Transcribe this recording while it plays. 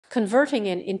Converting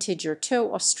an integer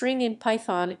to a string in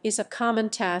Python is a common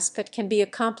task that can be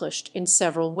accomplished in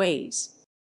several ways.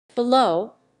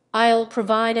 Below, I'll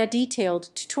provide a detailed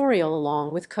tutorial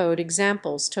along with code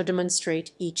examples to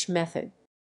demonstrate each method.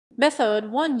 Method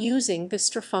 1. Using the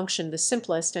str function. The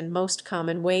simplest and most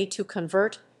common way to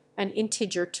convert an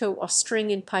integer to a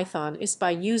string in Python is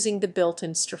by using the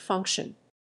built-in str function.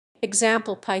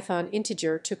 Example: Python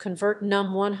integer to convert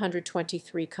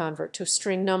num123. Convert to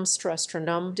string num_str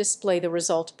num, display the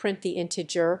result, print the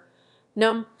integer,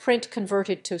 num print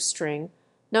converted to string,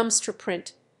 num_str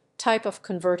print type of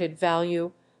converted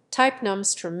value, type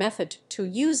num_str. Method 2.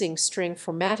 Using string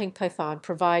formatting. Python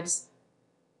provides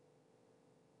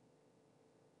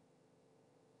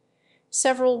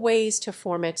several ways to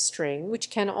format string, which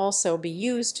can also be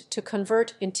used to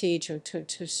convert integer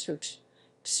to string.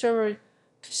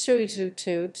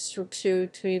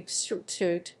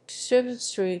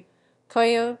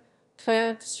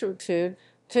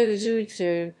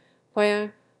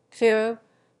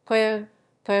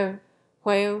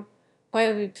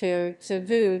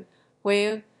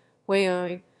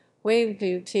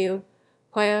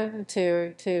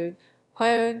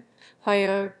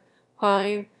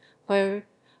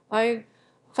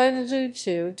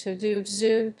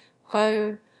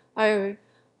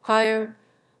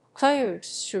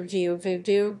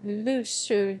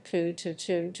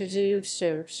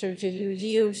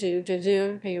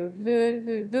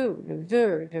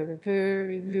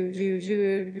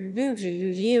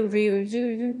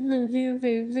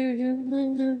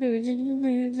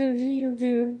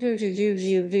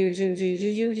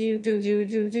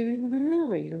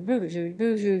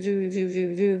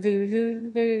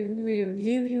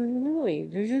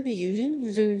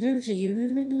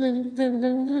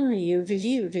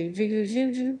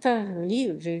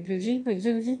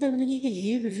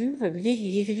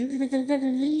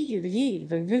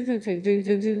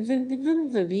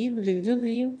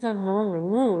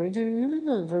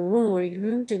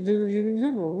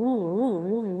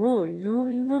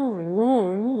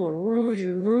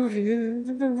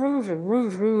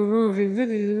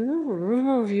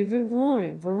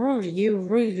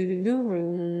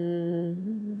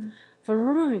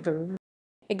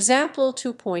 Example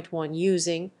 2.1.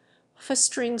 Using for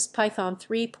strings. Python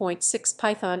 3.6.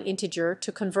 Python integer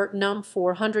to convert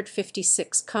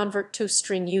num456. Convert to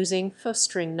string using for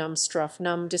string num_str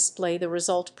num, display the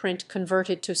result, print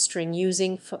converted to string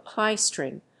using for high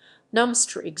string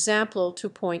num_str. Example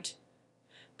 2.2.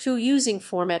 Using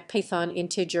format Python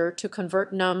integer to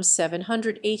convert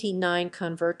num789.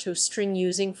 Convert to string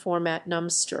using format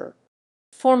num_str.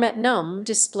 Format num,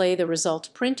 display the result,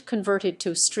 print converted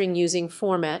to string using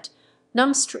format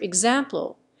num_str.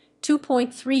 Example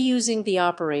 2.3. Using the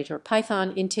operator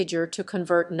Python integer to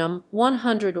convert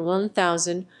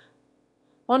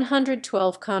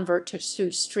num101,112. Convert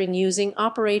to string using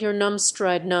operator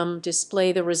num_str num,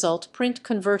 display the result, print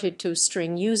converted to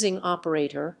string using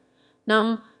operator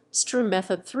num_str.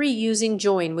 Method 3. Using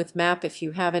join with map. If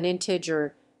you have an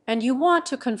integer and you want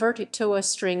to convert it to a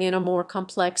string in a more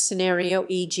complex scenario,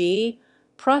 e.g.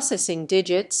 processing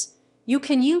digits, you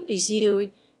can use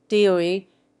DOE,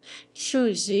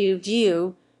 choose you,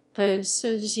 deo,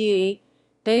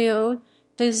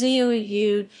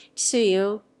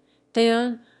 seal,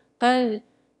 down, by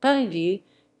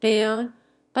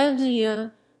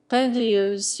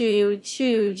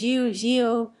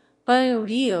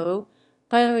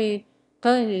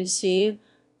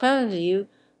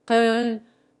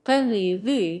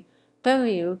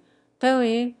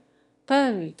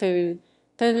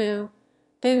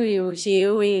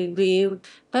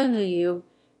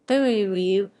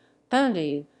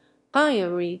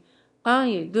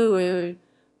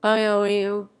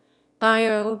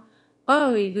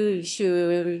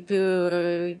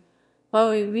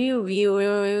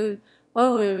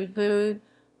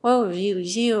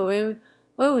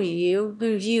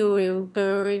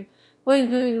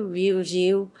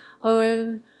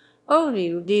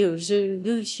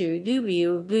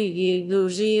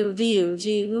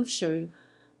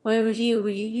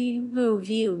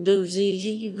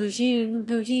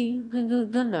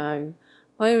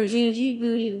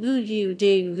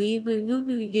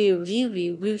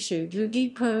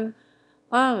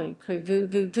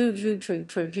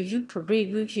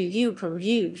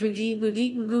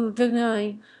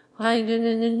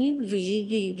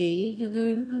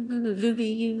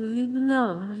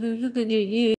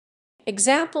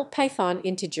Example: Python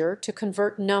integer to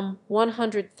convert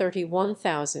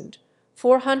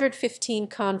num131,415.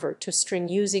 Convert to string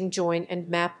using join and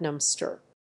map num_str.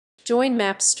 Join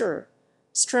map_str.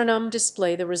 Str num,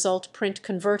 display the result, print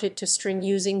converted to string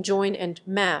using join and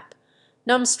map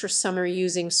Numster summary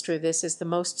using str. This is the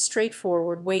most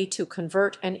straightforward way to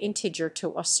convert an integer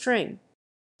to a string.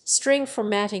 String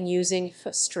formatting using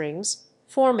strings,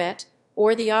 format,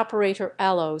 or the operator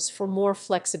allows for more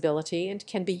flexibility and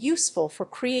can be useful for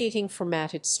creating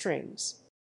formatted strings.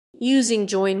 Using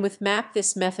join with map,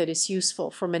 this method is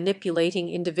useful for manipulating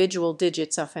individual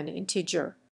digits of an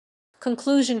integer.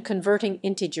 Conclusion: converting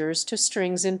integers to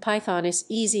strings in Python is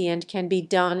easy and can be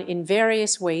done in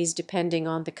various ways depending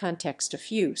on the context of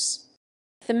use.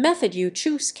 The method you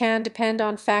choose can depend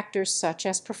on factors such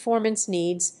as performance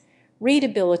needs,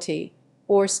 readability,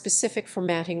 or specific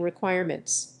formatting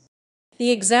requirements. The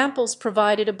examples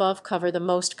provided above cover the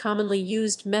most commonly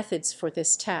used methods for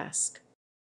this task.